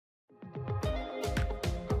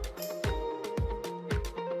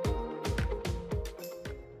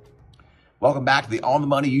Welcome back to the On the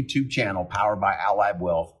Money YouTube channel powered by Allied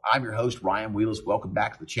Wealth. I'm your host, Ryan Wheelis. Welcome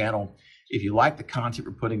back to the channel. If you like the content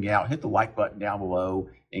we're putting out, hit the like button down below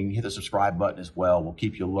and hit the subscribe button as well. We'll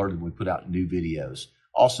keep you alerted when we put out new videos.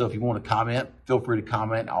 Also, if you want to comment, feel free to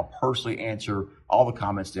comment. I'll personally answer all the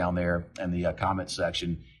comments down there in the comment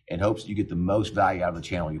section in hopes that you get the most value out of the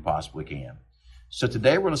channel you possibly can. So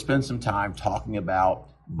today we're going to spend some time talking about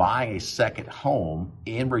buying a second home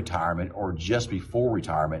in retirement or just before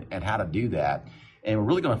retirement and how to do that. And we're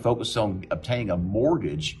really going to focus on obtaining a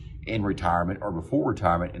mortgage in retirement or before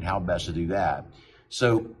retirement and how best to do that.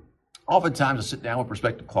 So oftentimes I sit down with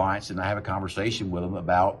prospective clients and I have a conversation with them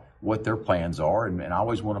about what their plans are. And I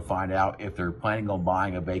always want to find out if they're planning on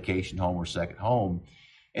buying a vacation home or second home.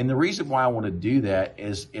 And the reason why I want to do that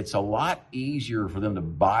is it's a lot easier for them to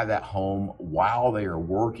buy that home while they are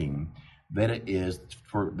working than it is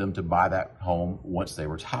for them to buy that home once they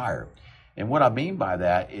retire. And what I mean by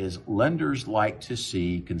that is lenders like to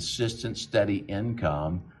see consistent, steady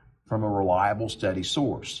income from a reliable, steady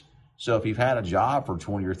source. So if you've had a job for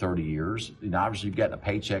 20 or 30 years, then obviously you've gotten a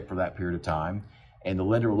paycheck for that period of time, and the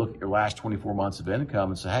lender will look at your last 24 months of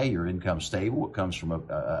income and say, hey, your income's stable. It comes from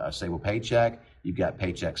a stable paycheck. You've got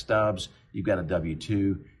paycheck stubs. You've got a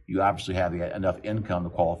W-2. You obviously have enough income to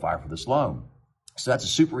qualify for this loan. So that's a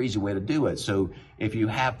super easy way to do it. So if you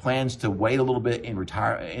have plans to wait a little bit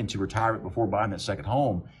into retirement before buying that second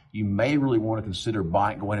home, you may really want to consider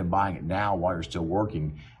going ahead and buying it now while you're still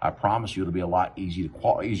working. I promise you it'll be a lot easier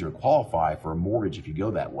to qualify for a mortgage if you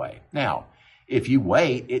go that way. Now, if you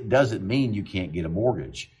wait, it doesn't mean you can't get a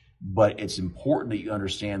mortgage, but it's important that you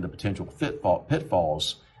understand the potential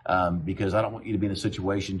pitfalls because I don't want you to be in a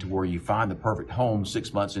situation to where you find the perfect home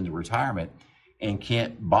 6 months into retirement and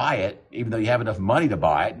can't buy it, even though you have enough money to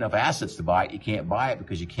buy it, enough assets to buy it, you can't buy it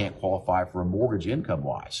because you can't qualify for a mortgage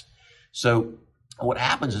income-wise. So what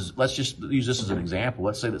happens is, let's just use this as an example.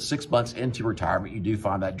 Let's say that 6 months into retirement, you do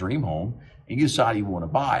find that dream home and you decide you want to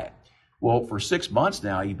buy it. Well, for 6 months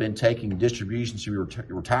now, you've been taking distributions from your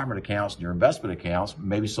retirement accounts and your investment accounts.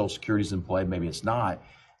 Maybe Social Security's in play, maybe it's not.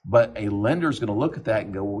 But a lender is going to look at that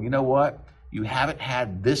and go, well, you know what? You haven't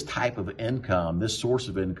had this type of income, this source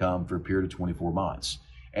of income for a period of 24 months.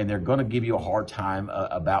 And they're going to give you a hard time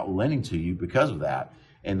about lending to you because of that.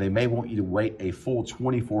 And they may want you to wait a full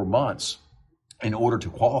 24 months in order to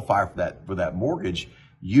qualify for that mortgage,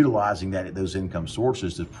 utilizing those income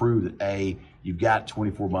sources to prove that A, you've got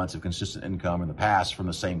 24 months of consistent income in the past from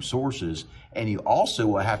the same sources. And you also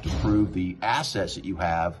will have to prove the assets that you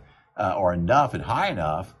have are enough and high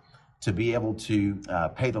enough to be able to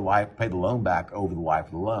pay the loan back over the life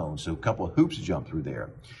of the loan. So a couple of hoops to jump through there.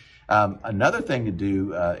 Another thing to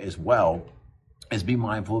do as well is be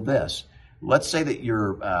mindful of this. Let's say that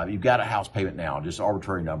you've got a house payment now, just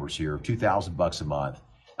arbitrary numbers here, $2,000 a month,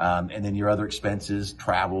 and then your other expenses,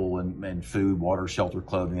 travel and food, water, shelter,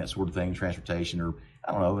 clothing, that sort of thing, transportation, or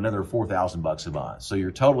I don't know, another $4,000 a month. So your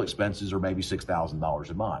total expenses are maybe $6,000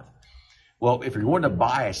 a month. Well, if you're going to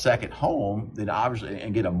buy a second home, then obviously,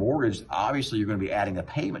 and get a mortgage, obviously you're going to be adding a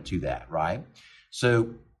payment to that, right?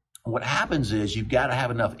 So what happens is you've got to have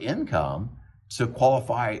enough income to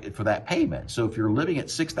qualify for that payment. So if you're living at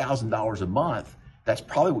 $6,000 a month, that's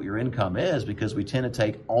probably what your income is, because we tend to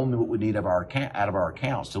take only what we need out of our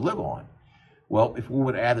accounts to live on. Well, if we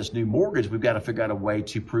would add this new mortgage, we've got to figure out a way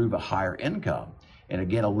to prove a higher income. And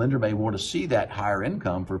again, a lender may want to see that higher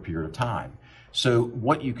income for a period of time. So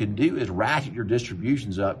what you can do is ratchet your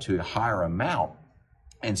distributions up to a higher amount.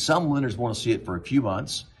 And some lenders want to see it for a few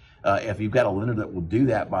months. If you've got a lender that will do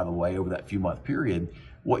that, by the way, over that few month period,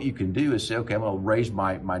 what you can do is say, okay, I'm going to raise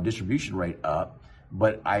my distribution rate up,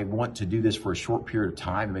 but I want to do this for a short period of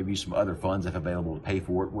time, and maybe some other funds if available to pay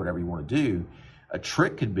for it, whatever you want to do. A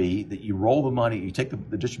trick could be that you roll the money, you take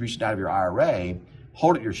the distribution out of your IRA,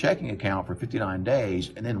 hold it in your checking account for 59 days,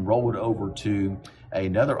 and then roll it over to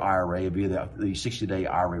another IRA via the 60-day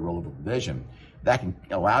IRA rollover provision. That can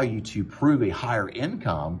allow you to prove a higher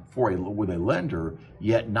income with a lender,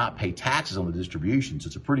 yet not pay taxes on the distribution. So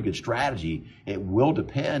it's a pretty good strategy. It will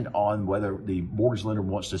depend on whether the mortgage lender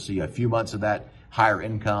wants to see a few months of that higher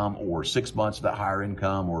income, or 6 months of that higher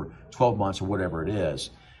income, or 12 months, or whatever it is.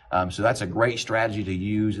 So that's a great strategy to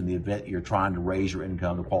use in the event you're trying to raise your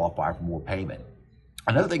income to qualify for more payment.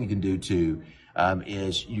 Another thing you can do too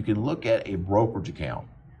is you can look at a brokerage account.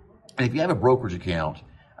 And if you have a brokerage account,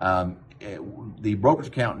 the brokerage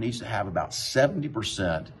account needs to have about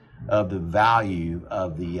 70% of the value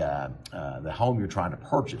of the home you're trying to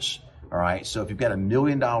purchase. All right. So if you've got $1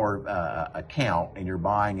 million account and you're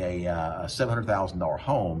buying a $700,000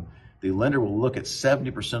 home, the lender will look at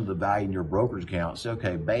 70% of the value in your brokerage account and say,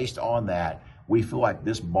 okay, based on that, we feel like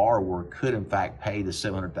this borrower could in fact pay the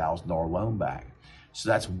 $700,000 loan back. So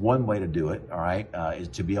that's one way to do it, all right, is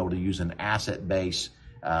to be able to use an asset base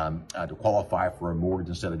to qualify for a mortgage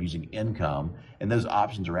instead of using income. And those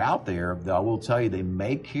options are out there, though I will tell you they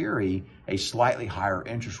may carry a slightly higher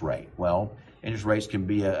interest rate. Well, interest rates can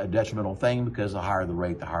be a detrimental thing because the higher the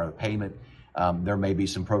rate, the higher the payment. There may be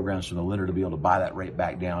some programs from the lender to be able to buy that rate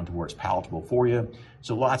back down to where it's palatable for you.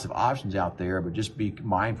 So lots of options out there, but just be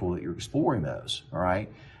mindful that you're exploring those, all right?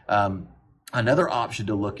 Another option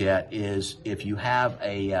to look at is if you have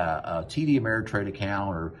a TD Ameritrade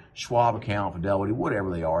account or Schwab account, Fidelity, whatever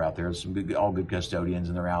they are out there. There's some good, all good custodians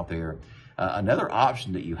and they're out there. Another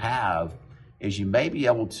option that you have is you may be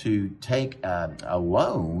able to take a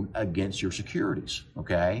loan against your securities,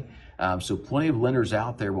 okay? So plenty of lenders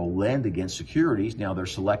out there will lend against securities. Now they're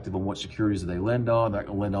selective on what securities they lend on. They're not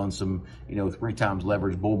going to lend on some, 3 times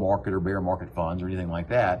leveraged bull market or bear market funds or anything like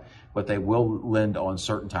that, but they will lend on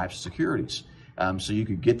certain types of securities. So you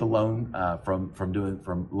could get the loan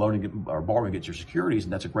from loaning or borrowing against your securities,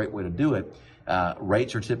 and that's a great way to do it.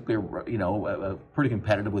 Rates are typically, pretty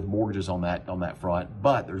competitive with mortgages on that front,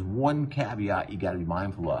 but there's one caveat you got to be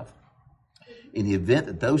mindful of. In the event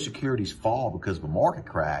that those securities fall because of a market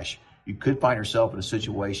crash, you could find yourself in a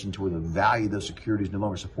situation to where the value of those securities no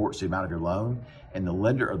longer supports the amount of your loan, and the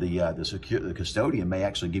lender or the custodian may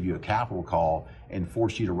actually give you a capital call and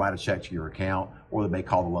force you to write a check to your account, or they may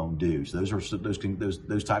call the loan due. So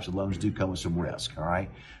those types of loans do come with some risk. All right.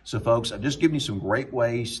 So folks, I've just given you some great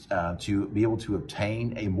ways to be able to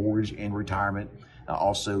obtain a mortgage in retirement.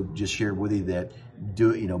 Also just shared with you that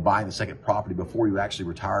buying the second property before you actually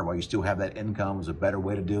retire while you still have that income is a better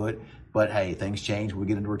way to do it. But hey, things change when we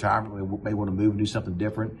get into retirement. We may want to move and do something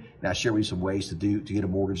different. And I share with you some ways to get a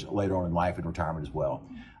mortgage later on in life in retirement as well.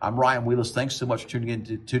 I'm Ryan Wheelis. Thanks so much for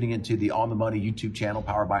tuning into the On the Money YouTube channel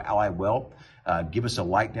powered by Allied Wealth. Give us a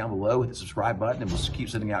like down below, hit the subscribe button, and we'll keep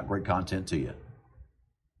sending out great content to you.